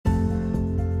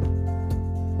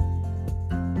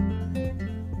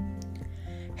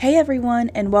Hey everyone,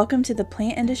 and welcome to the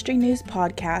Plant Industry News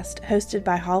Podcast hosted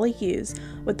by Holly Hughes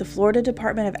with the Florida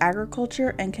Department of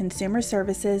Agriculture and Consumer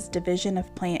Services Division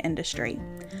of Plant Industry.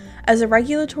 As a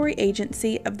regulatory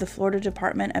agency of the Florida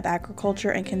Department of Agriculture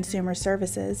and Consumer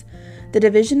Services, the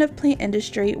Division of Plant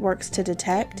Industry works to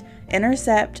detect,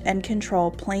 intercept, and control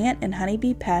plant and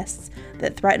honeybee pests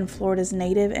that threaten Florida's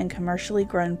native and commercially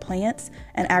grown plants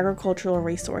and agricultural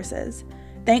resources.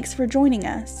 Thanks for joining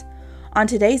us. On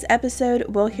today's episode,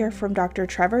 we'll hear from Dr.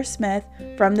 Trevor Smith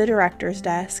from the Director's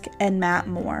Desk and Matt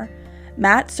Moore.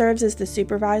 Matt serves as the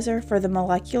supervisor for the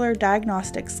Molecular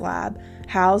Diagnostics Lab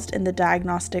housed in the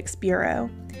Diagnostics Bureau.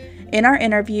 In our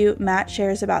interview, Matt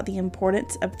shares about the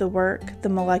importance of the work the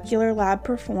molecular lab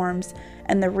performs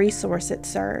and the resource it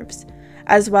serves,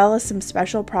 as well as some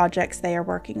special projects they are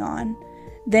working on.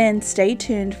 Then stay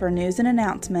tuned for news and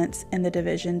announcements in the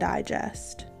Division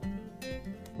Digest.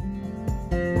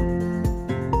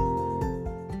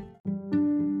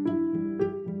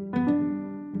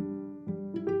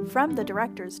 From the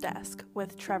Director's Desk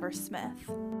with Trevor Smith.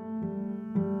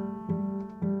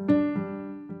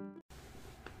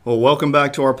 Well, welcome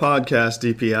back to our podcast,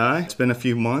 DPI. It's been a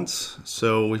few months,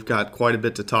 so we've got quite a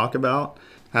bit to talk about.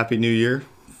 Happy New Year,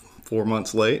 4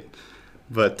 months late,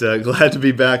 but glad to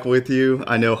be back with you.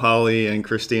 I know Holly and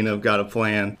Christina have got a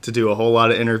plan to do a whole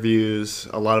lot of interviews,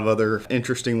 a lot of other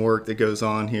interesting work that goes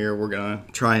on here. We're going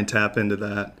to try and tap into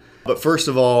that. But first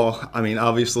of all,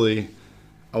 obviously,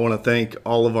 I want to thank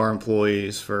all of our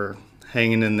employees for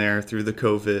hanging in there through the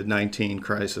COVID-19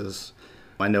 crisis.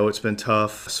 I know it's been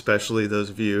tough, especially those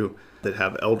of you that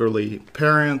have elderly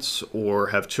parents or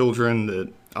have children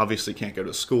that obviously can't go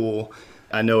to school.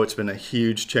 I know it's been a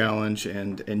huge challenge,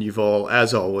 and you've all,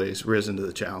 as always, risen to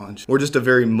the challenge. We're just a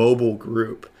very mobile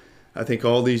group. I think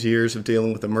all these years of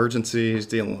dealing with emergencies,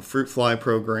 dealing with fruit fly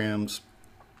programs,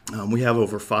 we have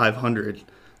over 500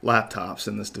 laptops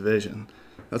in this division.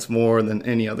 That's more than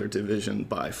any other division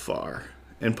by far.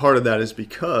 And part of that is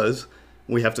because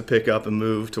we have to pick up and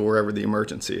move to wherever the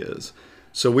emergency is.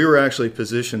 So we were actually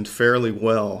positioned fairly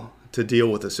well to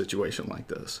deal with a situation like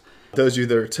this. Those of you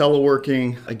that are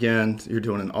teleworking, again, you're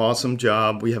doing an awesome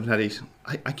job. We haven't had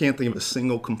I can't think of a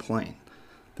single complaint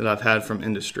that I've had from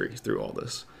industry through all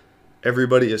this.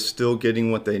 Everybody is still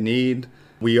getting what they need.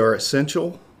 We are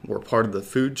essential. We're part of the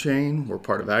food chain. We're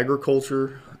part of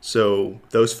agriculture. So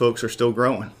those folks are still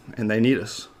growing, and they need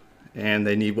us, and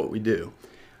they need what we do.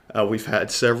 We've had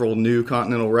several new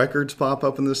Continental records pop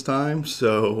up in this time,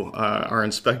 so our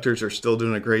inspectors are still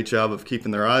doing a great job of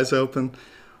keeping their eyes open.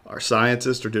 Our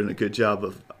scientists are doing a good job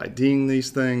of IDing these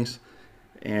things,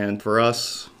 and for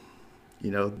us,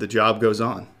 the job goes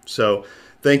on. So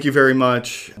thank you very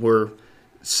much. We're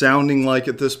sounding like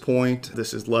at this point,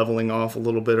 this is leveling off a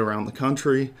little bit around the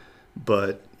country,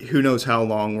 but who knows how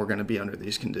long we're going to be under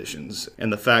these conditions.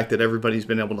 And the fact that everybody's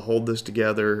been able to hold this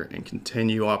together and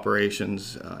continue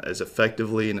operations as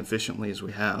effectively and efficiently as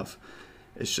we have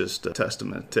is just a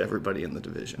testament to everybody in the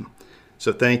division.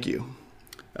 So thank you.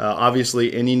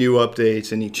 Obviously, any new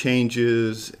updates, any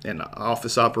changes in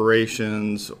office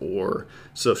operations or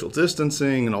social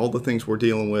distancing and all the things we're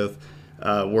dealing with,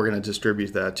 we're going to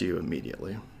distribute that to you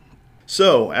immediately.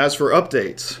 So as for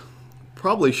updates,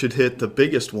 probably should hit the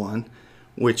biggest one,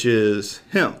 which is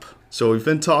hemp. So we've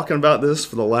been talking about this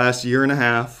for the last year and a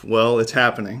half. Well, it's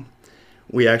happening.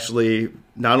 We actually,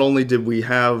 not only did we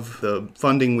have the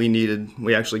funding we needed,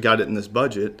 we actually got it in this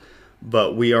budget,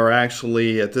 but we are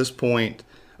actually at this point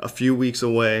a few weeks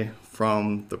away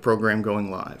from the program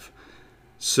going live.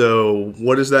 So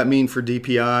what does that mean for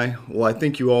DPI? Well, I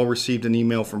think you all received an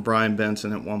email from Brian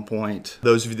Benson at one point,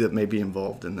 those of you that may be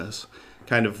involved in this.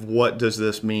 Kind of what does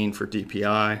this mean for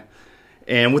DPI?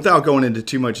 And without going into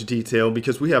too much detail,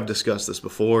 because we have discussed this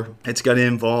before, it's going to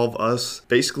involve us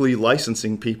basically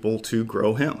licensing people to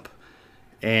grow hemp.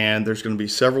 And there's going to be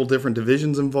several different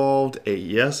divisions involved.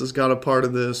 AES has got a part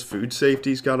of this. Food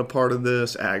safety's got a part of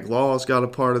this. Ag law's got a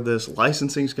part of this.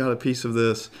 Licensing's got a piece of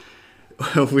this.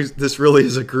 This really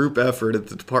is a group effort at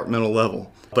the departmental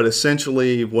level. But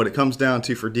essentially what it comes down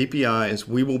to for DPI is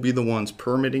we will be the ones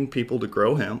permitting people to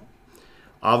grow hemp.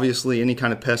 Obviously, any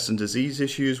kind of pest and disease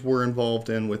issues we're involved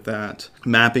in with that,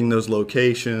 mapping those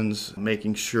locations,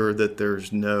 making sure that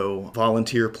there's no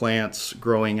volunteer plants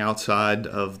growing outside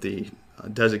of the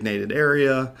designated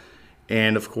area,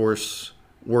 and of course,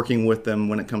 working with them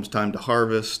when it comes time to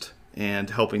harvest and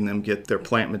helping them get their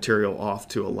plant material off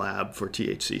to a lab for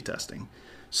THC testing.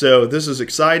 So this is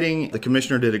exciting. The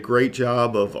commissioner did a great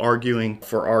job of arguing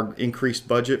for our increased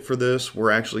budget for this. We're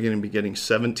actually going to be getting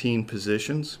 17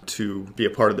 positions to be a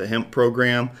part of the hemp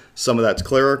program. Some of that's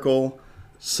clerical.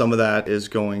 Some of that is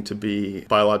going to be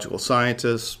biological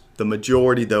scientists. The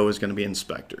majority, though, is going to be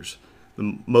inspectors.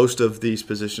 Most of these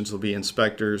positions will be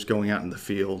inspectors going out in the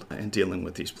field and dealing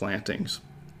with these plantings.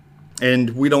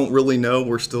 And we don't really know.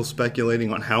 We're still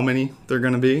speculating on how many they're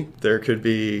going to be. There could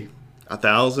be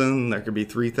 1,000, there could be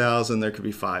 3,000, there could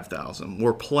be 5,000.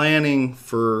 We're planning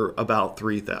for about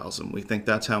 3,000. We think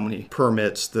that's how many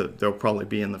permits that there'll probably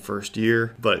be in the first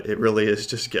year, but it really is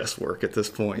just guesswork at this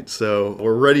point. So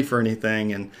we're ready for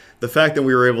anything. And the fact that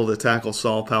we were able to tackle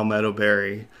saw palmetto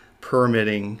berry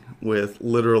permitting with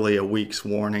literally a week's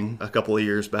warning a couple of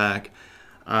years back,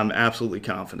 I'm absolutely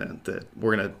confident that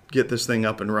we're going to get this thing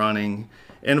up and running.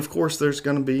 And of course, there's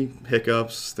going to be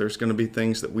hiccups. There's going to be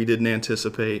things that we didn't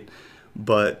anticipate.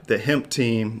 But the hemp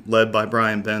team, led by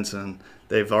Brian Benson,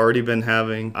 they've already been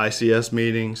having ICS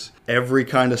meetings. Every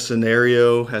kind of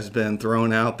scenario has been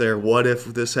thrown out there. What if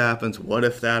this happens? What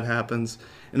if that happens?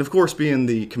 And of course, being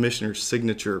the commissioner's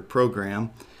signature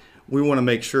program, we want to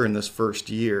make sure in this first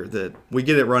year that we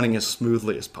get it running as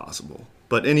smoothly as possible.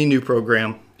 But any new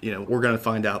program, we're going to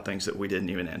find out things that we didn't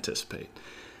even anticipate.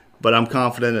 But I'm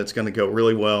confident it's going to go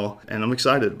really well, and I'm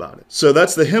excited about it. So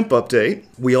that's the hemp update.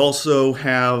 We also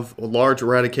have a large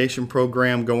eradication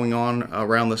program going on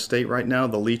around the state right now,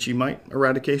 the lychee mite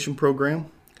eradication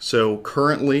program. So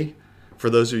currently,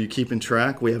 for those of you keeping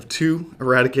track, we have 2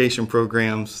 eradication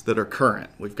programs that are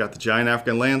current. We've got the giant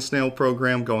African land snail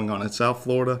program going on in South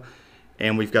Florida,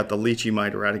 and we've got the lychee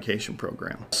mite eradication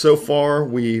program. So far,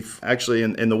 we've actually,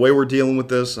 in the way we're dealing with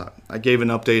this, I gave an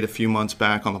update a few months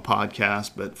back on the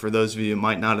podcast, but for those of you who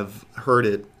might not have heard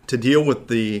it, to deal with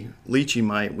the lychee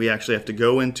mite, we actually have to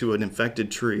go into an infected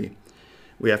tree.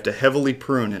 We have to heavily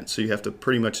prune it, so you have to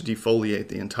pretty much defoliate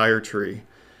the entire tree,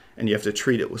 and you have to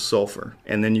treat it with sulfur.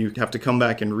 And then you have to come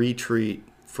back and retreat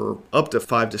for up to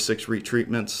 5 to 6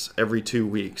 retreatments every 2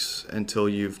 weeks until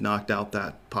you've knocked out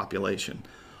that population.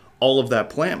 All of that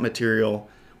plant material,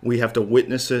 we have to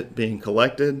witness it being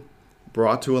collected,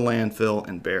 brought to a landfill,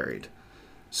 and buried.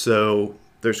 So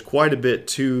there's quite a bit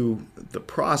to the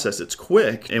process. It's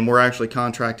quick, and we're actually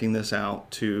contracting this out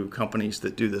to companies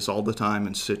that do this all the time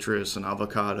in citrus and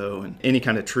avocado and any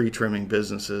kind of tree trimming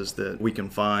businesses that we can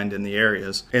find in the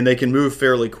areas. And they can move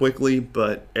fairly quickly,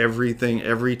 but every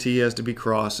T has to be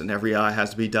crossed and every I has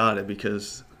to be dotted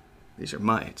because these are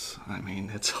mites. I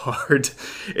mean, it's hard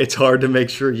to make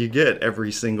sure you get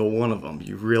every single one of them.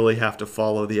 You really have to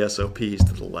follow the SOPs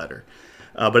to the letter.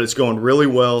 But it's going really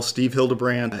well. Steve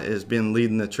Hildebrand has been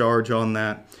leading the charge on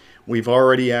that. We've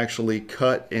already actually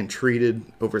cut and treated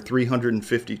over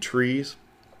 350 trees,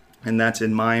 and that's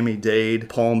in Miami-Dade,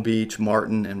 Palm Beach,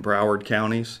 Martin, and Broward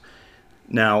counties.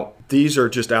 Now, these are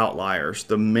just outliers.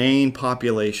 The main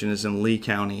population is in Lee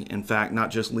County. In fact, not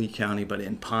just Lee County, but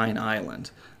in Pine Island.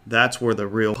 That's where the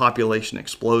real population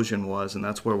explosion was, and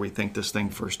that's where we think this thing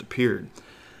first appeared.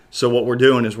 So what we're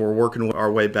doing is we're working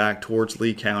our way back towards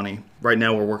Lee County. Right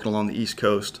now we're working along the East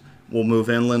Coast. We'll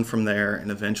move inland from there, and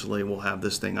eventually we'll have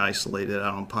this thing isolated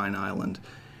out on Pine Island,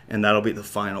 and that'll be the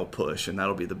final push, and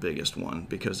that'll be the biggest one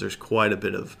because there's quite a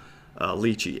bit of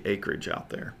lychee acreage out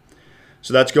there.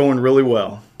 So that's going really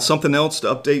well. Something else to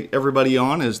update everybody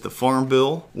on is the Farm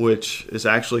Bill, which is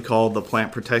actually called the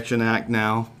Plant Protection Act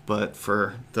now. But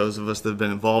for those of us that have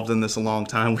been involved in this a long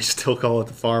time, we still call it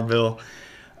the Farm Bill.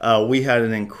 We had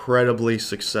an incredibly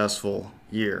successful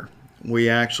year. We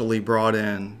actually brought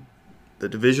in, the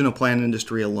Division of Plant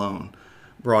Industry alone,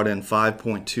 brought in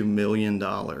 $5.2 million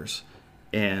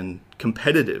in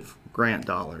competitive grant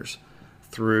dollars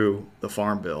through the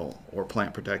Farm Bill or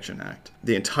Plant Protection Act.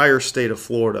 The entire state of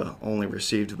Florida only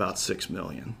received about $6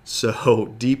 million.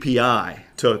 So DPI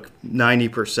took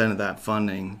 90% of that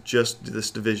funding, just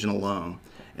this division alone.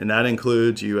 And that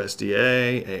includes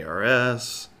USDA,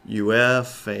 ARS,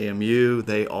 UF, AMU.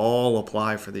 They all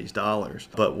apply for these dollars.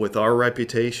 But with our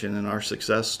reputation and our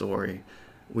success story,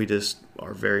 we just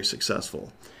are very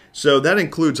successful. So that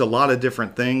includes a lot of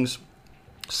different things.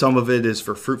 Some of it is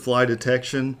for fruit fly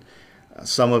detection.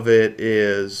 Some of it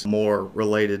is more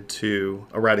related to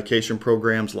eradication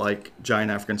programs like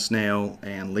giant African snail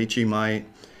and lychee mite.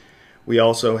 We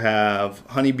also have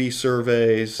honeybee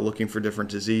surveys looking for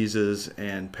different diseases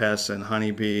and pests and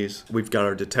honeybees. We've got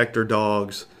our detector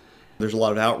dogs. There's a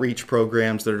lot of outreach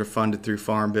programs that are funded through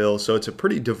Farm Bill. So it's a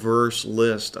pretty diverse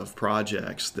list of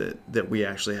projects that we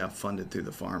actually have funded through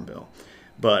the Farm Bill.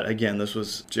 But again, this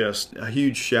was just a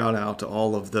huge shout out to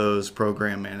all of those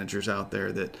program managers out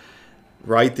there that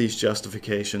write these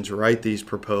justifications, write these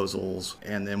proposals,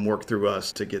 and then work through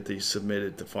us to get these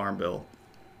submitted to Farm Bill.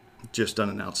 Just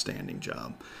done an outstanding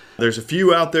job. There's a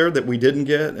few out there that we didn't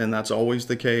get, and that's always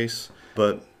the case.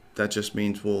 But that just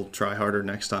means we'll try harder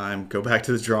next time, go back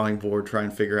to the drawing board, try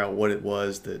and figure out what it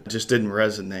was that just didn't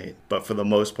resonate. But for the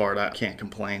most part, I can't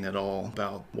complain at all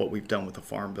about what we've done with the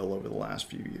Farm Bill over the last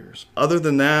few years. Other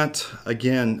than that,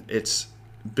 again, it's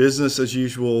business as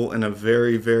usual in a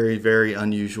very, very, very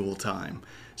unusual time.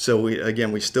 So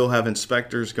we still have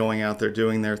inspectors going out there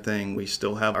doing their thing. We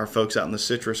still have our folks out in the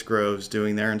citrus groves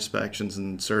doing their inspections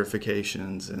and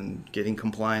certifications and getting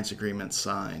compliance agreements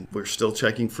signed. We're still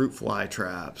checking fruit fly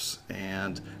traps.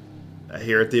 And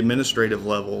here at the administrative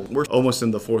level, we're almost in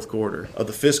the fourth quarter of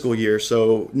the fiscal year.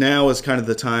 So now is kind of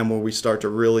the time where we start to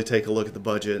really take a look at the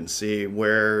budget and see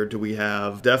where do we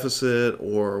have deficit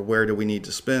or where do we need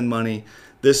to spend money.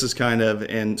 This is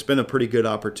and it's been a pretty good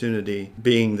opportunity,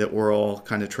 being that we're all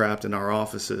kind of trapped in our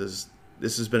offices.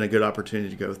 This has been a good opportunity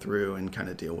to go through and kind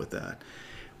of deal with that.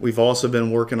 We've also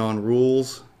been working on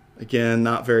rules. Again,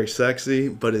 not very sexy,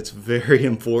 but it's very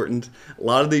important. A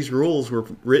lot of these rules were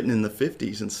written in the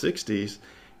 50s and 60s,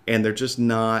 and they're just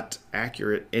not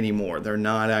accurate anymore. They're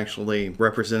not actually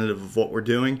representative of what we're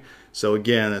doing. So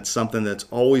again, it's something that's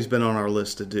always been on our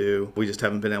list to do. We just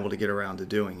haven't been able to get around to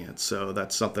doing it. So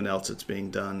that's something else that's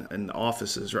being done in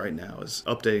offices right now, is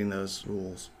updating those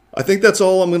rules. I think that's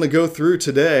all I'm going to go through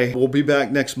today. We'll be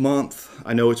back next month.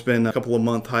 I know it's been a couple of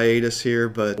month hiatus here,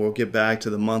 but we'll get back to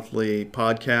the monthly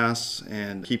podcasts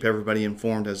and keep everybody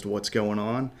informed as to what's going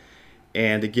on.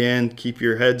 And again, keep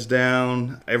your heads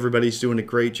down. Everybody's doing a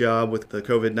great job with the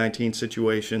COVID-19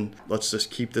 situation. Let's just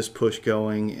keep this push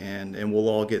going, and we'll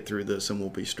all get through this, and we'll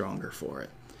be stronger for it.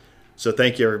 So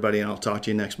thank you, everybody, and I'll talk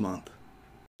to you next month.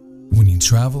 When you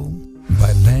travel,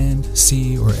 by land,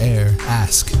 sea, or air,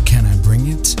 ask, can I bring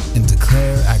it? And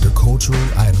declare agricultural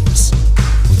items.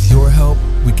 With your help,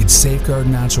 we could safeguard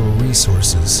natural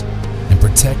resources and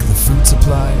protect the food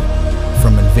supply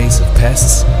from invasive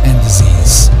pests and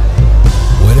disease.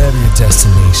 Whatever your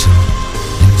destination,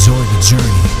 enjoy the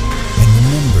journey, and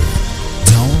remember,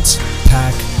 don't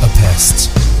pack a pest.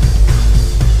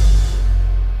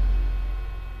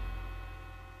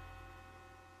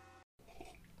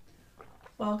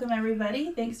 Welcome,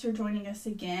 everybody. Thanks for joining us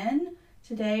again.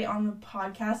 Today on the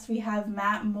podcast, we have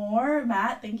Matt Moore.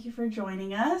 Matt, thank you for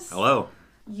joining us. Hello.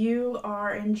 You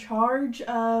are in charge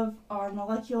of our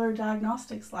molecular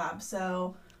diagnostics lab,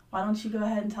 so why don't you go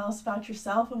ahead and tell us about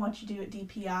yourself and what you do at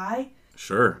DPI?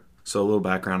 Sure. So a little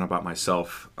background about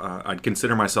myself. I'd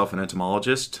consider myself an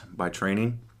entomologist by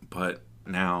training, but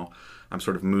now I'm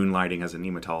sort of moonlighting as a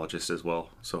nematologist as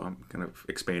well. So I'm kind of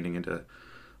expanding into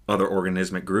other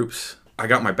organismic groups. I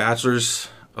got my bachelor's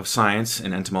of science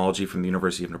in entomology from the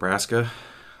University of Nebraska.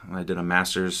 I did a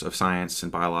master's of science in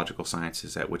biological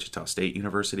sciences at Wichita State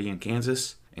University in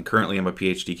Kansas. And currently I'm a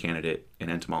PhD candidate in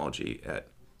entomology at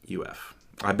UF.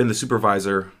 I've been the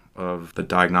supervisor of the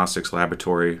diagnostics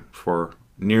laboratory for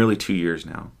nearly 2 years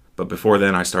now. But before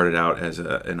then, I started out as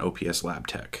an OPS lab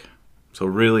tech. So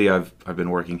really, I've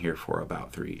been working here for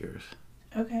about 3 years.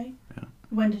 Okay. Yeah.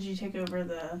 When did you take over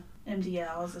the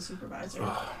MDL as a supervisor?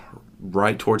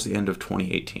 Right towards the end of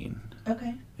 2018.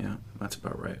 Okay. Yeah, that's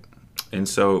about right. And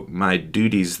so my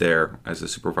duties there as a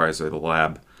supervisor of the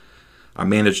lab, I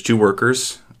manage 2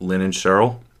 workers, Lynn and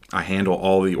Cheryl. I handle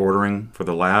all the ordering for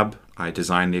the lab. I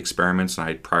design the experiments and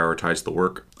I prioritize the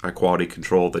work. I quality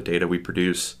control the data we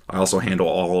produce. I also handle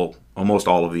almost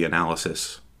all of the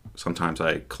analysis. Sometimes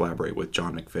I collaborate with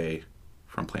John McVeigh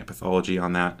from plant pathology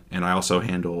on that. And I also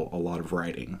handle a lot of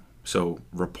writing. So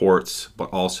reports, but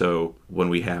also when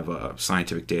we have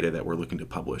scientific data that we're looking to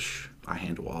publish, I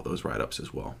handle all those write-ups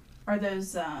as well. Are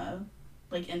those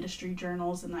like industry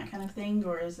journals and that kind of thing,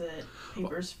 or is it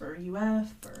papers for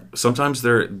UF? Or? Sometimes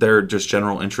they're just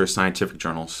general interest scientific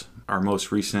journals. Our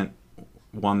most recent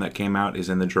one that came out is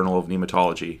in the Journal of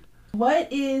Nematology.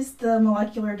 What is the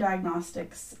molecular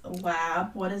diagnostics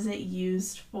lab? What is it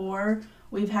used for?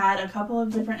 We've had a couple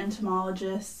of different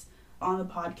entomologists on the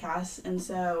podcast, and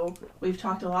so we've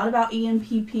talked a lot about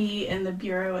ENPP and the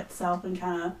Bureau itself and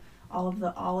kind of all of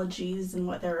the ologies and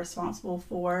what they're responsible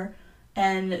for.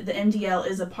 And the MDL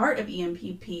is a part of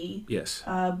ENPP. Yes.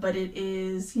 But it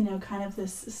is, kind of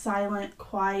this silent,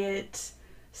 quiet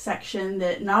section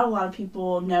that not a lot of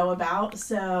people know about.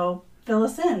 So fill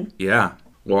us in. Yeah.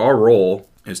 Well, our role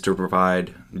is to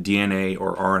provide DNA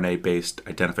or RNA-based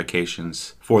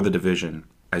identifications for the division.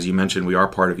 As you mentioned, we are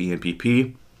part of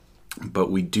ENPP,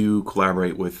 but we do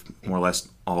collaborate with more or less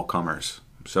all comers.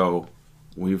 So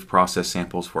we've processed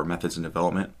samples for methods in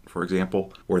development, for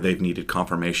example, where they've needed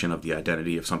confirmation of the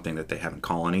identity of something that they have in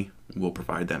colony. We'll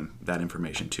provide them that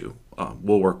information too.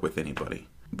 We'll work with anybody.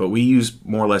 But we use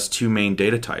more or less 2 main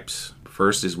data types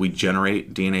First is we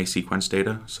generate DNA sequence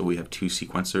data. So we have 2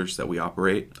 sequencers that we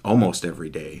operate almost every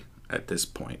day at this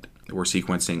point. We're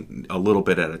sequencing a little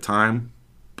bit at a time,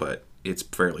 but it's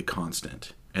fairly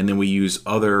constant. And then we use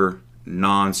other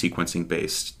non-sequencing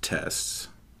based tests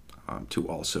to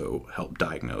also help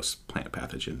diagnose plant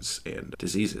pathogens and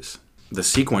diseases. The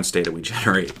sequence data we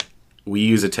generate, we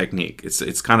use a technique.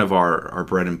 It's kind of our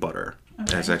bread and butter.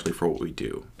 Okay. That's actually for what we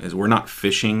do. Is we're not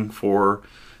fishing for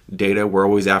data. We're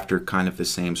always after kind of the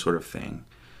same sort of thing.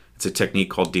 It's a technique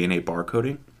called DNA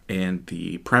barcoding. And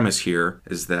the premise here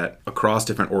is that across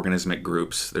different organismic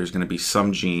groups, there's going to be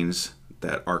some genes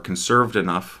that are conserved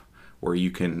enough where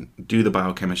you can do the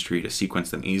biochemistry to sequence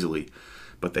them easily,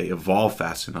 but they evolve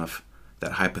fast enough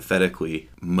that hypothetically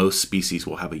most species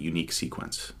will have a unique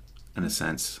sequence, in a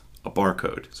sense, a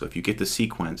barcode. So if you get the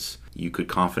sequence, you could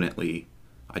confidently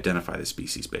identify the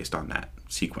species based on that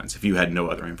sequence if you had no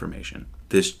other information.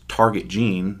 This target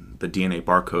gene, the DNA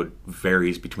barcode,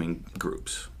 varies between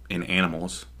groups. In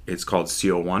animals, it's called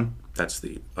CO1, that's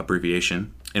the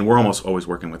abbreviation, and we're almost always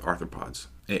working with arthropods.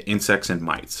 Insects and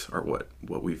mites are what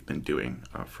we've been doing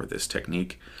for this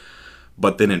technique.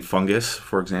 But then in fungus,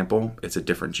 for example, it's a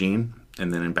different gene.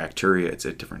 And then in bacteria, it's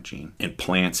a different gene. And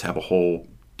plants have a whole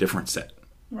different set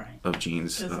of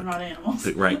genes. Because they're not animals.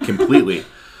 Right, completely.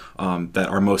 That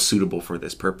are most suitable for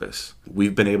this purpose.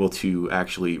 We've been able to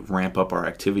actually ramp up our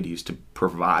activities to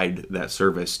provide that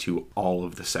service to all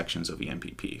of the sections of the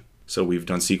MPP. So we've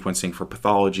done sequencing for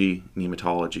pathology,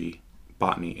 nematology,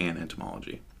 botany, and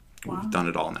entomology. Wow. We've done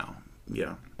it all now.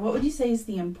 Yeah. What would you say is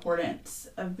the importance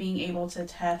of being able to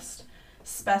test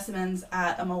specimens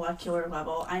at a molecular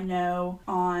level? I know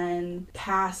on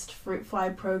past fruit fly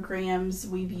programs,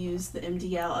 we've used the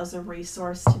MDL as a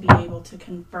resource to be able to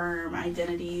confirm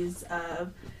identities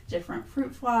of different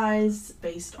fruit flies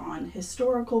based on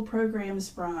historical programs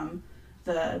from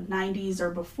the 90s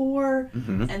or before.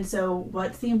 Mm-hmm. And so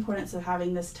what's the importance of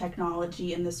having this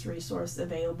technology and this resource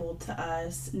available to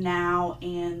us now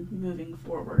and moving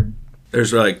forward?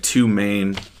 There's like 2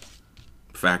 main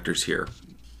factors here.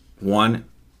 One,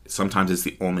 sometimes it's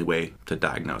the only way to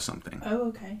diagnose something. Oh,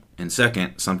 okay. And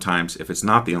second, sometimes if it's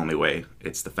not the only way,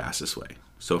 it's the fastest way.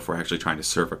 So if we're actually trying to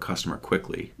serve a customer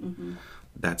quickly,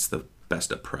 that's the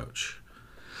best approach.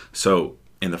 So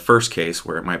in the first case,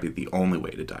 where it might be the only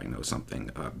way to diagnose something,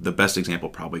 the best example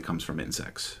probably comes from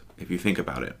insects. If you think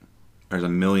about it, there's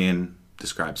 1 million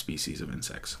described species of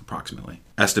insects, approximately.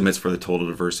 Estimates for the total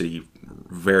diversity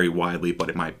vary widely, but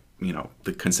it might,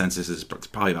 the consensus is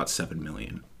probably about 7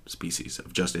 million species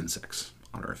of just insects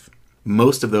on Earth.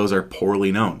 Most of those are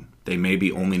poorly known. They may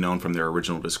be only known from their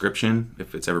original description.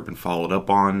 If it's ever been followed up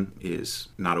on, is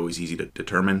not always easy to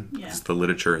determine because the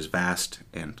literature is vast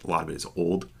and a lot of it is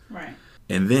old. Right.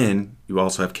 And then you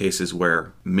also have cases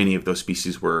where many of those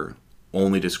species were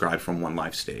only described from one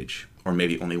life stage or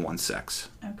maybe only one sex.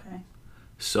 Okay.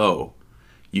 So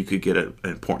you could get an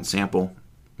important sample.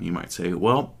 You might say,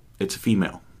 well, it's a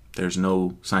female. There's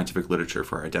no scientific literature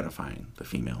for identifying the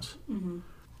females. Mm-hmm.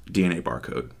 DNA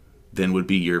barcode then would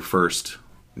be your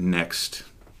next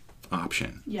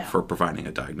option for providing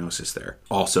a diagnosis there.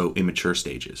 Also, immature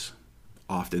stages.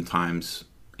 Oftentimes,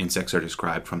 insects are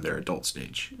described from their adult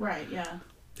stage. Right, yeah.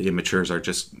 The immatures are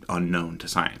just unknown to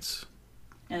science.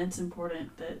 And it's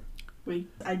important that we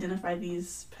identify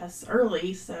these pests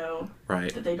early so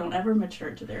that they don't ever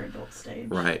mature to their adult stage.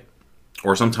 Right.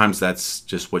 Or sometimes that's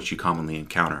just what you commonly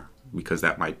encounter because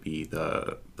that might be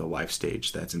the life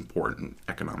stage that's important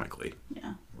economically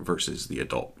versus the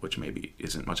adult, which maybe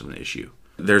isn't much of an issue.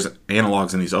 There's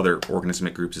analogs in these other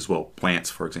organismic groups as well.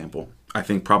 Plants, for example. I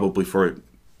think probably for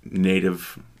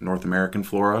native North American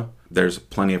flora, there's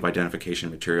plenty of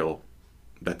identification material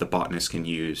that the botanist can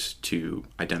use to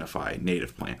identify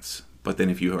native plants. But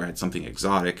then if you had something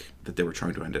exotic that they were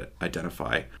trying to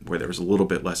identify where there was a little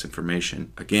bit less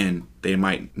information, again, they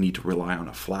might need to rely on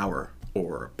a flower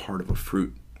or a part of a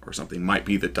fruit or something might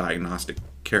be the diagnostic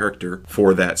character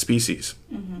for that species.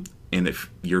 Mm-hmm. And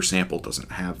if your sample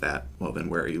doesn't have that, well, then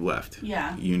where are you left?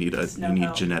 Yeah. You need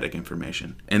genetic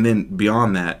information. And then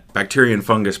beyond that, bacteria and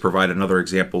fungus provide another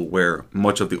example where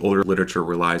much of the older literature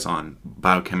relies on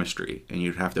biochemistry, and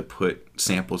you'd have to put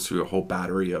samples through a whole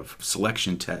battery of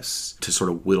selection tests to sort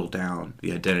of whittle down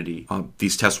the identity.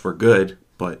 These tests were good,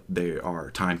 but they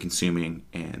are time-consuming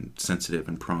and sensitive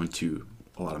and prone to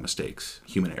a lot of mistakes,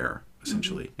 human error,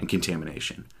 essentially, and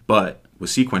contamination. But with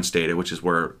sequence data, which is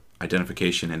where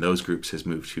identification in those groups has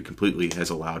moved to completely, has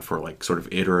allowed for like sort of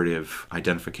iterative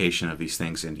identification of these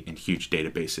things in huge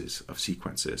databases of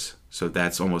sequences. So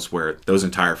that's almost where those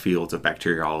entire fields of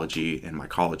bacteriology and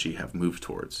mycology have moved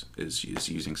towards, is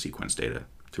using sequence data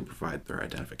to provide their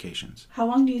identifications. How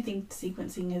long do you think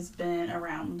sequencing has been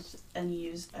around and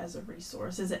used as a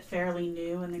resource? Is it fairly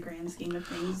new in the grand scheme of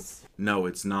things? No,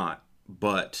 it's not.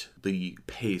 But the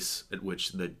pace at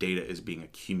which the data is being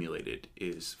accumulated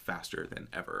is faster than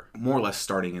ever. More or less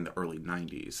starting in the early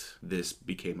 90s, this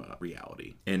became a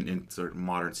reality. And sort of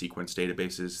modern sequence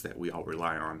databases that we all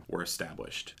rely on were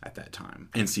established at that time.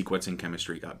 And sequencing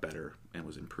chemistry got better and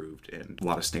was improved, and a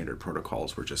lot of standard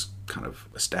protocols were just kind of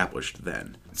established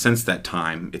then. Since that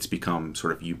time, it's become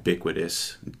sort of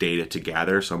ubiquitous data to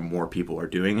gather, so more people are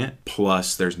doing it.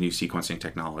 Plus, there's new sequencing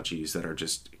technologies that are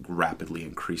just rapidly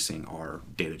increasing our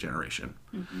data generation.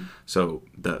 Mm-hmm. So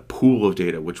the pool of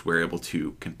data which we're able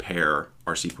to compare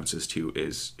our sequences to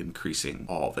is increasing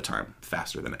all the time,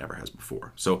 faster than it ever has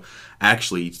before. So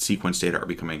actually, sequence data are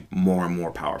becoming more and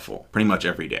more powerful pretty much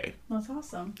every day. That's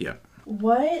awesome. Yeah.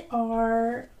 What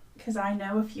are, because I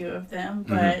know a few of them,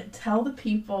 but tell the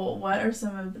people, what are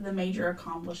some of the major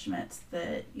accomplishments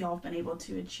that y'all have been able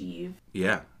to achieve?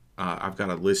 Yeah. I've got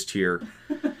a list here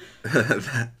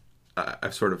that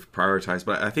I've sort of prioritized,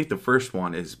 but I think the first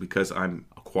one is because I'm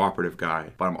a cooperative guy,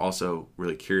 but I'm also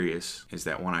really curious, is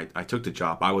that when I took the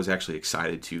job, I was actually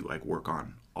excited to work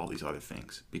on all these other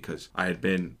things because I had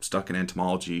been stuck in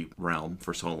entomology realm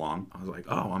for so long. I was like,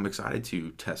 oh, I'm excited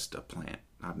to test a plant.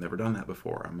 I've never done that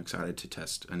before. I'm excited to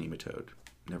test a nematode.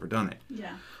 Never done it.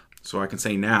 Yeah. So I can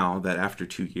say now that after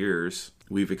 2 years,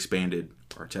 we've expanded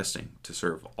our testing to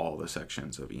serve all the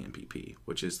sections of ENPP,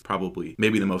 which is probably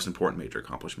maybe the most important major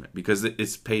accomplishment because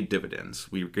it's paid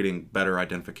dividends. We're getting better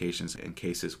identifications in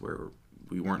cases where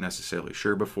we weren't necessarily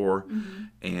sure before,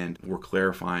 and we're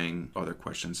clarifying other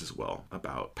questions as well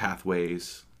about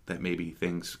pathways that maybe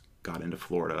things got into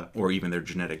Florida, or even their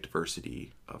genetic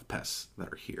diversity of pests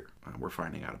that are here. We're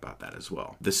finding out about that as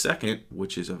well. The second,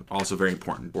 which is also very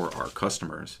important for our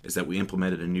customers, is that we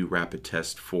implemented a new rapid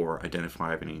test for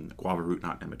identifying guava root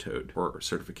knot nematode for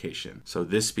certification. So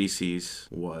this species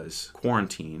was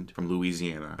quarantined from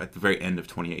Louisiana at the very end of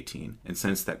 2018, and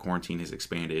since that quarantine has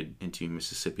expanded into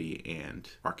Mississippi and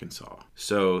Arkansas.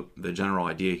 So the general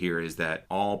idea here is that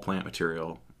all plant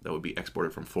material that would be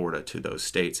exported from Florida to those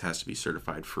states has to be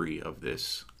certified free of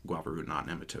this guava root knot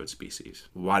nematode species.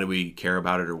 Why do we care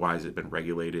about it, or why has it been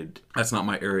regulated? That's not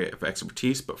my area of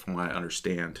expertise, but from what I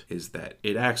understand is that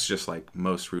it acts just like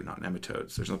most root knot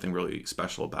nematodes. There's nothing really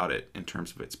special about it in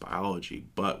terms of its biology,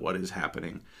 but what is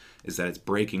happening is that it's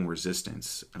breaking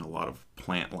resistance in a lot of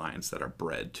plant lines that are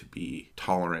bred to be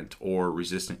tolerant or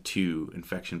resistant to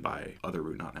infection by other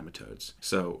root knot nematodes.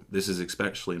 So this is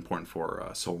especially important for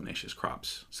solanaceous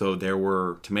crops. So there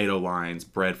were tomato lines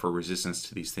bred for resistance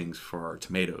to these things for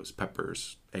tomatoes,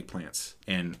 peppers, eggplants.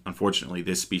 And unfortunately,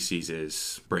 this species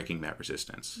is breaking that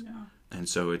resistance. Yeah. And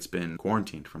so it's been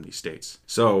quarantined from these states.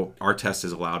 So our test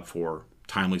has allowed for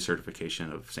timely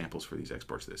certification of samples for these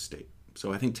exports to this state.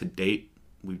 So I think to date,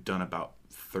 we've done about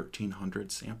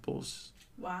 1,300 samples.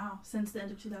 Wow, since the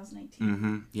end of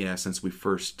 2018. Yeah, since we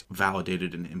first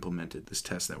validated and implemented this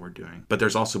test that we're doing. But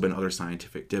there's also been other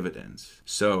scientific dividends.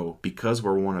 So because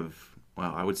we're one of,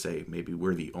 well, I would say maybe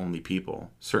we're the only people,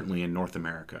 certainly in North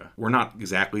America. We're not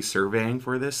exactly surveying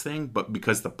for this thing, but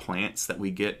because the plants that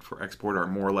we get for export are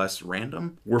more or less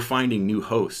random, we're finding new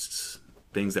hosts,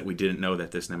 things that we didn't know that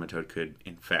this nematode could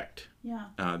infect.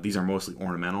 Yeah. These are mostly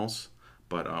ornamentals,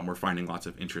 but we're finding lots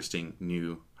of interesting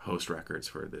new host records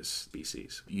for this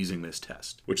species using this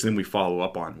test, which then we follow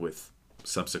up on with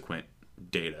subsequent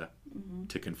data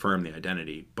to confirm the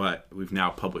identity. But we've now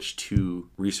published 2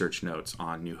 research notes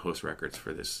on new host records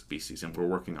for this species, and we're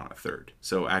working on a 3rd.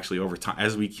 So actually over time,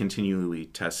 as we continually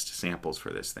test samples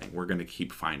for this thing, we're going to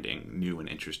keep finding new and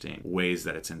interesting ways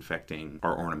that it's infecting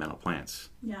our ornamental plants.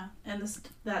 Yeah, and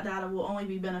that data will only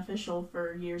be beneficial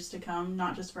for years to come,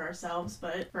 not just for ourselves,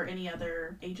 but for any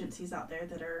other agencies out there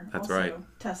that are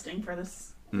testing for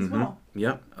this as well.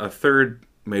 Yep. A 3rd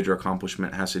major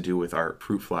accomplishment has to do with our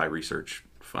fruit fly research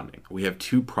funding. We have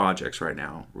 2 projects right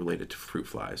now related to fruit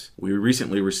flies. We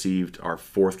recently received our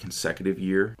 4th consecutive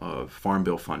year of Farm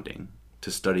Bill funding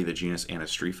to study the genus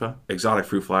Anastropha. Exotic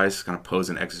fruit flies kind of pose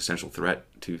an existential threat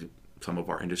to some of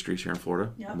our industries here in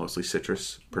Florida, mostly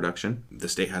citrus production. The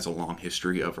state has a long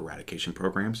history of eradication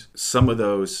programs. Some of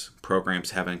those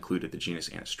programs have included the genus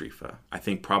Anastropha. I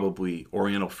think probably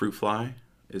Oriental fruit fly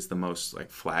is the most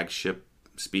flagship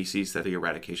species that the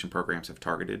eradication programs have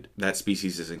targeted. That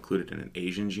species is included in an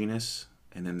Asian genus,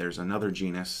 and then there's another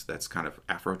genus that's kind of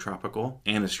Afrotropical.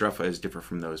 Anastropha is different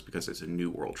from those because it's a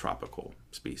New World tropical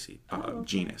species,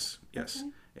 genus. Yes. Okay.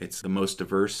 It's the most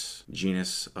diverse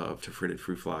genus of tephritid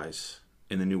fruit flies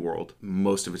in the New World.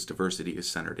 Most of its diversity is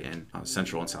centered in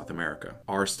Central and South America.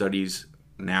 Our studies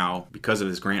now, because of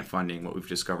this grant funding, what we've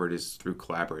discovered is through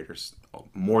collaborators,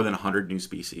 more than 100 new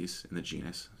species in the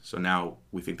genus. So now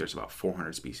we think there's about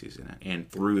 400 species in it. And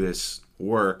through this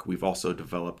work, we've also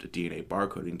developed a DNA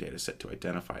barcoding data set to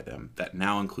identify them that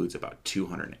now includes about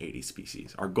 280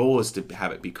 species. Our goal is to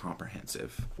have it be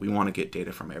comprehensive. We want to get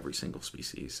data from every single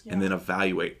species and then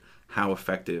evaluate how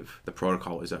effective the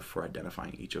protocol is for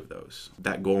identifying each of those.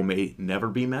 That goal may never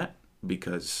be met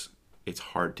because it's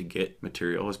hard to get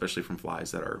material, especially from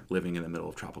flies that are living in the middle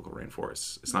of tropical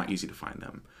rainforests. It's not easy to find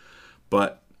them.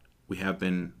 But we have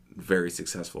been very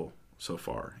successful so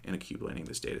far in accumulating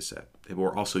this data set. And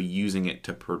we're also using it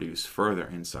to produce further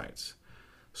insights.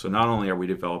 So not only are we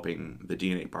developing the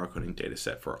DNA barcoding data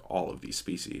set for all of these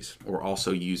species, we're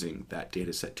also using that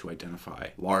data set to identify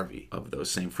larvae of those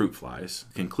same fruit flies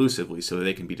conclusively so that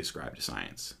they can be described to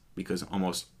science. Because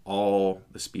almost all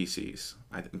the species,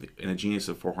 in a genus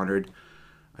of 400,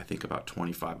 I think about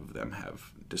 25 of them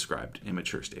have described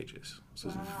immature stages. So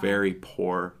it's very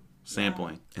poor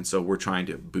sampling. And so we're trying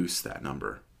to boost that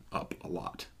number up a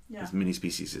lot. As many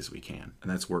species as we can.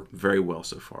 And that's worked very well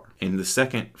so far. And the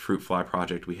second fruit fly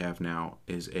project we have now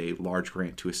is a large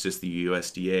grant to assist the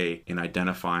USDA in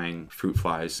identifying fruit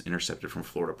flies intercepted from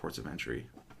Florida ports of entry.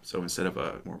 So instead of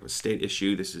more of a state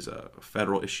issue, this is a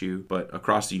federal issue. But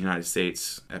across the United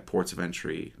States, at ports of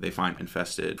entry, they find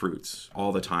infested fruits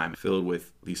all the time filled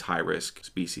with these high-risk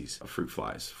species of fruit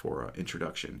flies for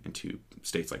introduction into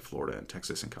states like Florida and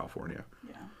Texas and California.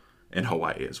 And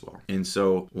Hawaii as well. And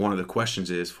so one of the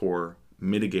questions is, for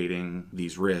mitigating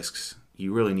these risks,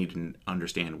 you really need to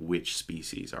understand which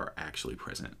species are actually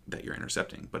present that you're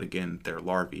intercepting. But again, they're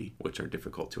larvae, which are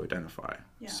difficult to identify.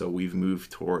 So we've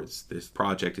moved towards, this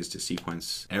project is to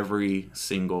sequence every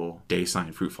single day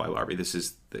sign fruit fly larvae. This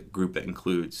is the group that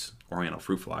includes Oriental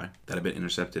fruit fly that have been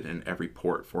intercepted in every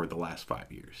port for the last 5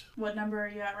 years. What number are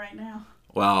you at right now?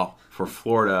 Well, for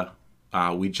Florida,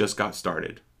 we just got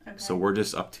started. So we're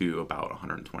just up to about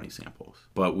 120 samples.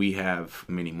 But we have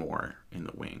many more in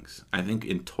the wings. I think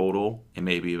in total, it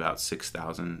may be about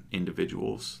 6,000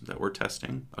 individuals that we're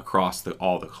testing across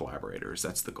all the collaborators.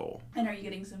 That's the goal. And are you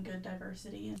getting some good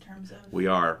diversity in terms of... We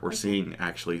are. We're seeing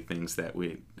actually things that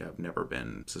we have never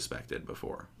been suspected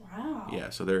before. Wow. Yeah,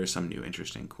 so there are some new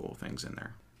interesting, cool things in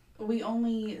there. We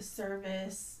only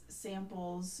service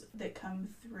samples that come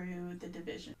through the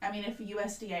division. I mean, if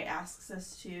USDA asks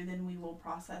us to, then we will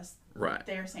process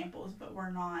their samples, but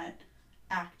we're not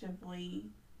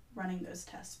actively running those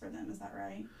tests for them. Is that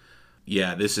right?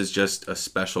 Yeah, this is just a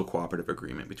special cooperative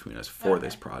agreement between us for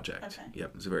this project.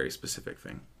 Yep, it's a very specific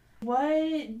thing.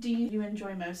 What do you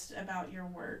enjoy most about your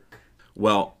work?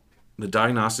 Well, the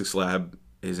diagnostics lab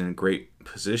is in a great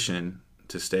position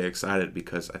to stay excited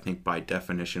because I think by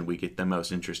definition we get the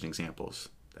most interesting samples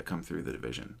that come through the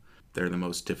division. They're the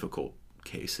most difficult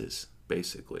cases,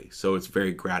 basically. So it's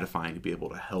very gratifying to be able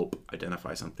to help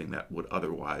identify something that would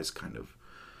otherwise kind of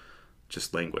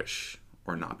just languish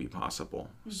or not be possible.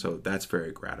 So that's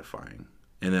very gratifying.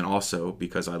 And then also,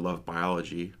 because I love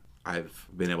biology, I've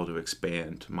been able to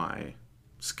expand my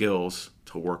skills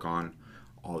to work on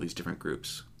all these different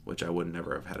groups, which I would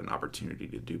never have had an opportunity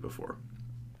to do before.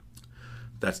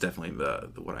 That's definitely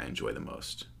what I enjoy the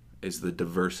most, is the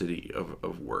diversity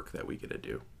of work that we get to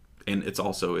do. And it's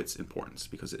also its importance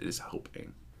because it is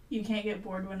helping. You can't get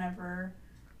bored whenever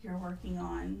you're working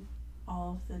on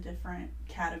all of the different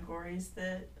categories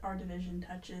that our division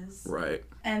touches. Right.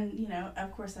 And, you know,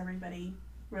 of course, everybody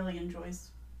really enjoys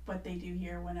what they do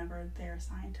here whenever they're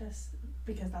scientists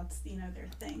because that's, you know, their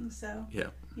thing. So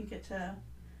you get to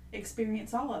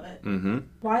experience all of it.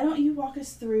 Why don't you walk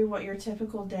us through what your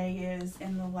typical day is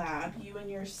in the lab? You and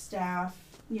your staff,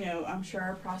 you know, I'm sure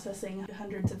are processing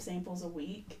hundreds of samples a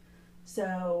week.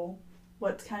 So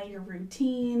what's kind of your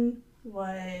routine?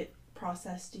 What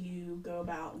process do you go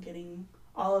about getting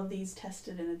all of these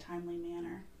tested in a timely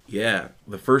manner? Yeah,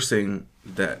 the first thing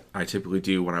that I typically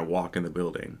do when I walk in the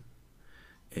building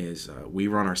is we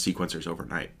run our sequencers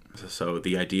overnight. So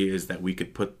the idea is that we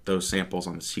could put those samples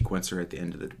on the sequencer at the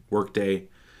end of the workday,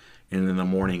 and in the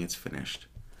morning it's finished.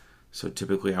 So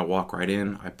typically I walk right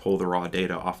in, I pull the raw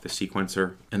data off the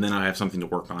sequencer, and then I have something to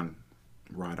work on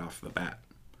right off the bat.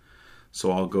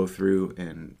 So I'll go through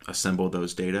and assemble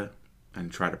those data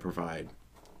and try to provide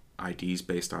IDs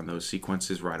based on those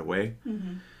sequences right away.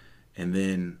 And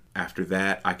then after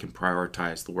that, I can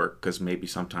prioritize the work because maybe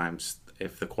sometimes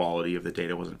if the quality of the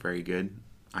data wasn't very good,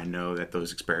 I know that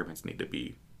those experiments need to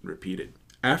be repeated.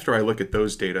 After I look at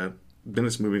those data, then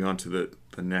it's moving on to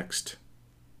the next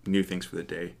new things for the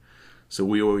day. So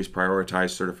we always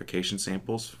prioritize certification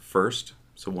samples first.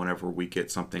 So whenever we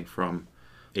get something from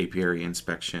apiary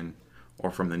inspection or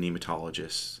from the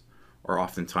nematologists, or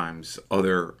oftentimes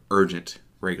other urgent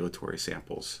regulatory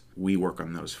samples. We work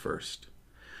on those first.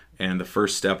 And the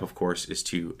first step, of course, is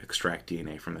to extract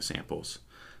DNA from the samples.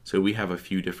 So we have a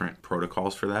few different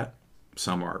protocols for that.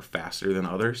 Some are faster than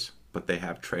others, but they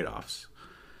have trade-offs.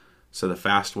 So the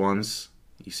fast ones,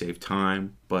 you save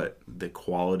time, but the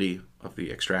quality of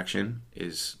the extraction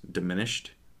is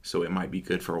diminished. So it might be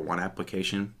good for one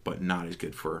application, but not as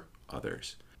good for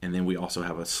others. And then we also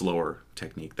have a slower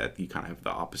technique that you kind of have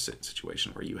the opposite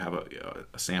situation where you have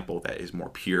a sample that is more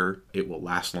pure. It will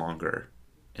last longer.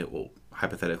 It will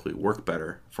hypothetically work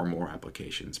better for more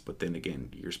applications. But then again,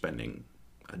 you're spending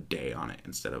a day on it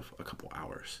instead of a couple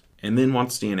hours. And then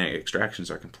once DNA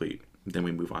extractions are complete, then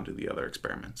we move on to the other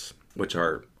experiments, which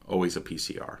are always a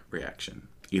PCR reaction.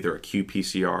 Either a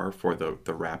qPCR for the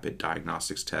rapid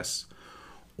diagnostics tests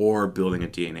or building a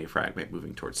DNA fragment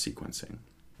moving towards sequencing.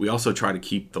 We also try to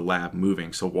keep the lab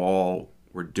moving. So while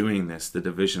we're doing this, the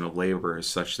division of labor is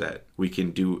such that we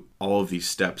can do all of these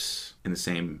steps in the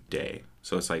same day.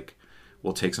 So it's like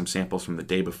we'll take some samples from the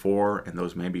day before, and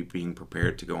those may be being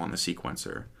prepared to go on the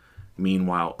sequencer.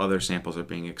 Meanwhile, other samples are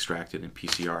being extracted and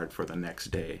PCR'd for the next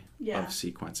day of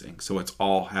sequencing. So it's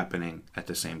all happening at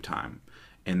the same time.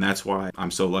 And that's why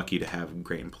I'm so lucky to have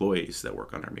great employees that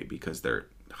work under me, because they're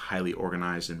highly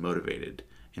organized and motivated.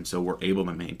 And so we're able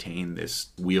to maintain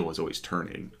this wheel is always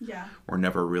turning. Yeah. We're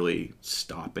never really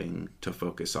stopping to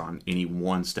focus on any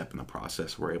one step in the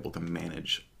process. We're able to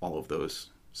manage all of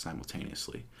those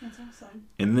simultaneously. That's awesome.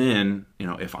 And then,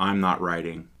 if I'm not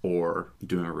writing or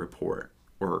doing a report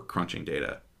or crunching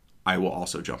data, I will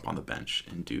also jump on the bench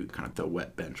and do kind of the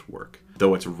wet bench work.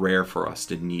 Though it's rare for us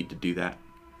to need to do that.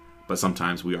 But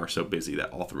sometimes we are so busy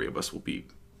that all three of us will be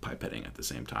pipetting at the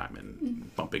same time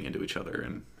and bumping into each other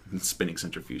and spinning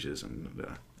centrifuges, and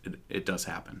it does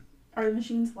happen. Are the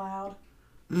machines loud?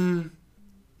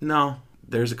 No,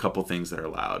 there's a couple things that are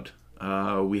loud.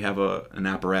 We have an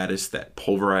apparatus that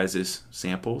pulverizes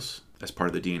samples as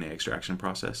part of the DNA extraction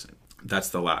process. That's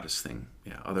the loudest thing.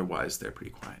 Yeah, otherwise they're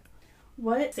pretty quiet.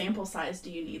 What sample size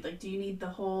do you need? Like, do you need the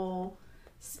whole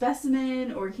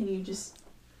specimen, or can you just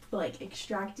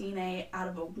extract DNA out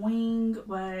of a wing?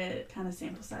 What kind of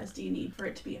sample size do you need for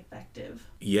it to be effective?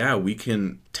 Yeah, we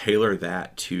can tailor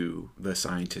that to the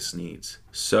scientist's needs.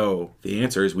 So the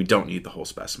answer is we don't need the whole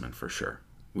specimen for sure.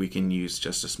 We can use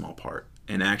just a small part.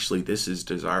 And actually, this is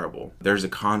desirable. There's a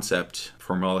concept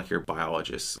for molecular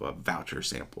biologists, a voucher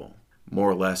sample. More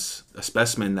or less a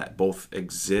specimen that both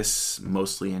exists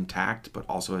mostly intact but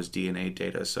also has DNA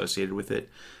data associated with it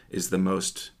is the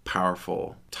most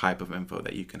powerful type of info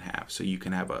that you can have. So you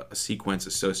can have a sequence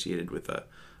associated with a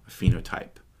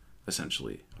phenotype,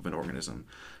 essentially, of an organism.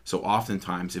 So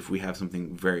oftentimes, if we have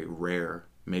something very rare,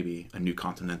 maybe a new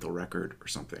continental record or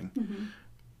something,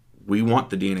 we want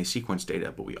the DNA sequence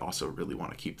data, but we also really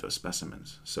want to keep those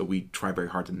specimens. So we try very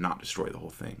hard to not destroy the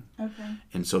whole thing. Okay.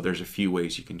 And so there's a few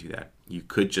ways you can do that. You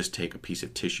could just take a piece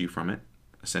of tissue from it,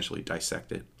 essentially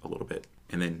dissect it a little bit,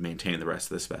 and then maintain the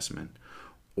rest of the specimen.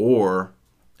 Or,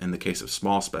 in the case of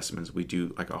small specimens, we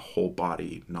do like a whole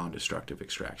body non-destructive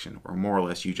extraction, where more or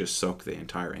less you just soak the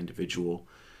entire individual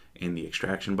in the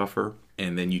extraction buffer,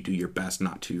 and then you do your best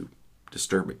not to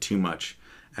disturb it too much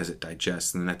as it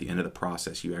digests. And then at the end of the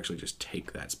process, you actually just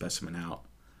take that specimen out,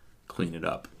 clean it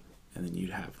up, and then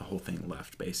you'd have the whole thing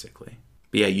left, basically.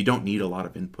 But yeah, you don't need a lot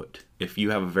of input. If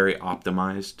you have a very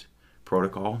optimized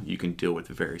protocol, you can deal with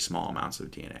very small amounts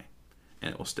of DNA,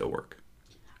 and it will still work.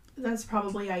 That's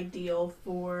probably ideal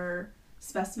for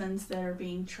specimens that are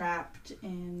being trapped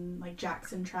in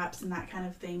Jackson traps and that kind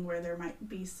of thing, where there might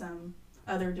be some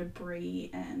other debris,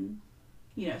 and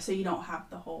so you don't have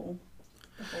the whole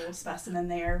specimen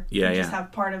there. You just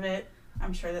have part of it.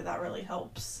 I'm sure that really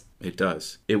helps. It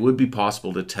does. It would be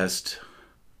possible to test,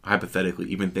 hypothetically,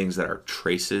 even things that are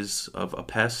traces of a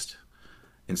pest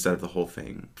instead of the whole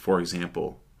thing. For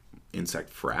example,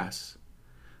 insect frass.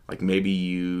 Like maybe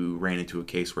you ran into a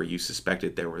case where you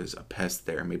suspected there was a pest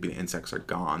there. Maybe the insects are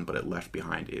gone, but it left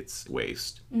behind its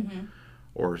waste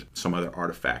or some other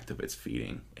artifact of its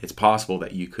feeding. It's possible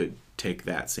that you could take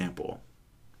that sample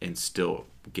and still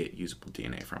get usable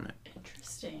DNA from it.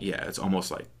 Interesting. Yeah, it's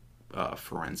almost like a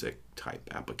forensic type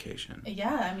application.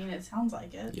 Yeah, I mean, it sounds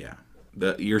like it. Yeah.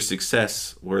 Your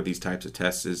success where these types of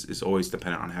tests is always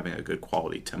dependent on having a good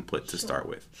quality template to start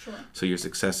with. Sure. So your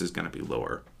success is going to be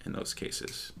lower in those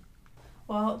cases.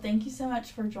 Well, thank you so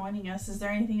much for joining us. Is there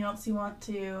anything else you want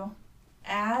to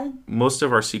add? Most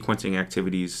of our sequencing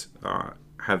activities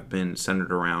have been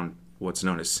centered around what's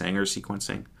known as Sanger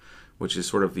sequencing, which is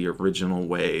sort of the original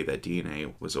way that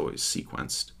DNA was always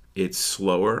sequenced. It's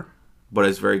slower but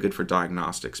it's very good for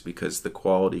diagnostics because the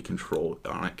quality control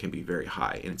on it can be very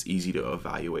high, and it's easy to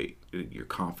evaluate your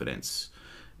confidence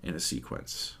in a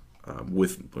sequence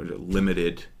with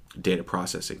limited data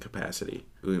processing capacity.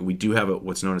 We do have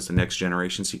what's known as the next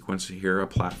generation sequencer here, a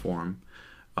platform,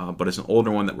 but it's an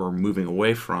older one that we're moving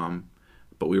away from,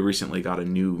 but we recently got a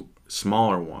new,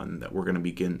 smaller one that we're going to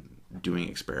begin doing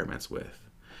experiments with.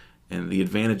 And the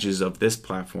advantages of this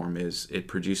platform is it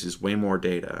produces way more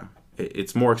data.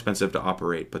 It's more expensive to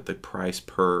operate, but the price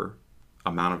per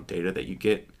amount of data that you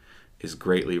get is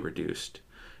greatly reduced.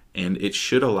 And it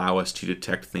should allow us to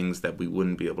detect things that we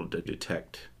wouldn't be able to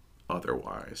detect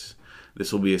otherwise.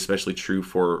 This will be especially true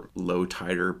for low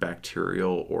titer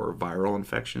bacterial or viral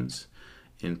infections.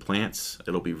 In plants,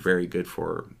 it'll be very good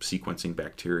for sequencing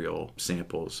bacterial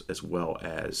samples as well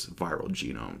as viral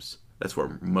genomes. That's what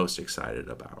I'm most excited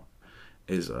about,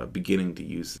 is beginning to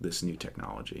use this new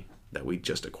technology that we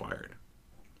just acquired.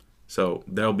 So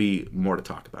there'll be more to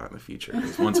talk about in the future.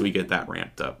 Once we get that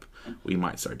ramped up, we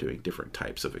might start doing different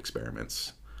types of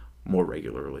experiments more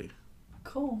regularly.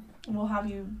 Cool. We'll have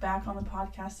you back on the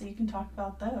podcast so you can talk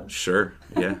about those. Sure,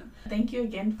 yeah. Thank you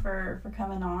again for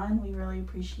coming on. We really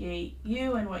appreciate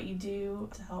you and what you do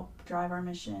to help drive our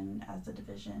mission as a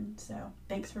division. So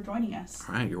thanks for joining us.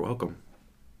 All right, you're welcome.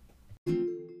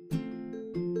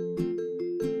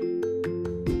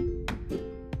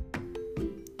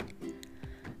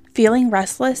 Feeling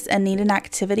restless and need an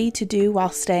activity to do while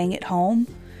staying at home?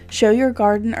 Show your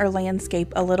garden or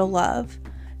landscape a little love.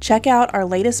 Check out our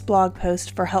latest blog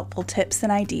post for helpful tips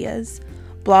and ideas.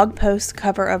 Blog posts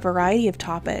cover a variety of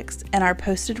topics and are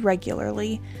posted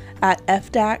regularly at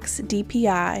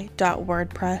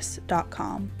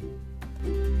fdacsdpi.wordpress.com.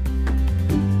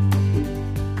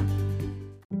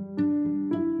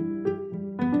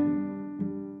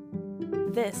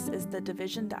 This is the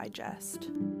Division Digest.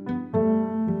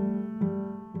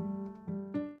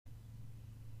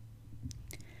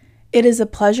 It is a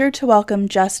pleasure to welcome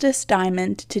Justice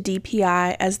Diamond to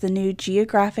DPI as the new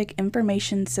Geographic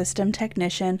Information System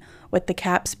Technician with the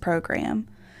CAPS program.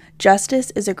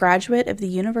 Justice is a graduate of the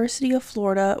University of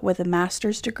Florida with a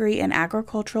master's degree in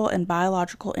agricultural and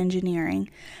biological engineering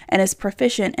and is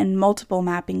proficient in multiple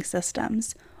mapping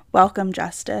systems. Welcome,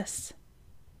 Justice.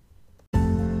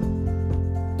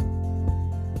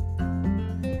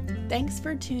 Thanks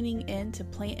for tuning in to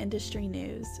Plant Industry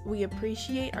News. We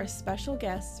appreciate our special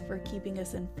guests for keeping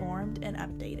us informed and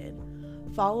updated.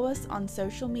 Follow us on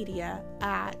social media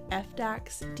at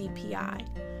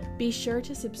FDACSDPI. Be sure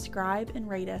to subscribe and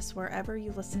rate us wherever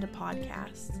you listen to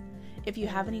podcasts. If you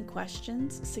have any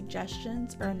questions,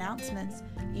 suggestions, or announcements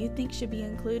you think should be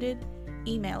included,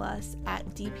 email us at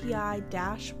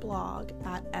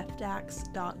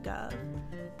dpi-blog@fdacs.gov.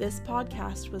 This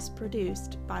podcast was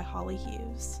produced by Holly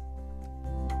Hughes.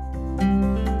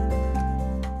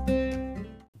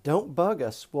 Don't bug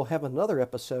us. We'll have another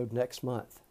episode next month.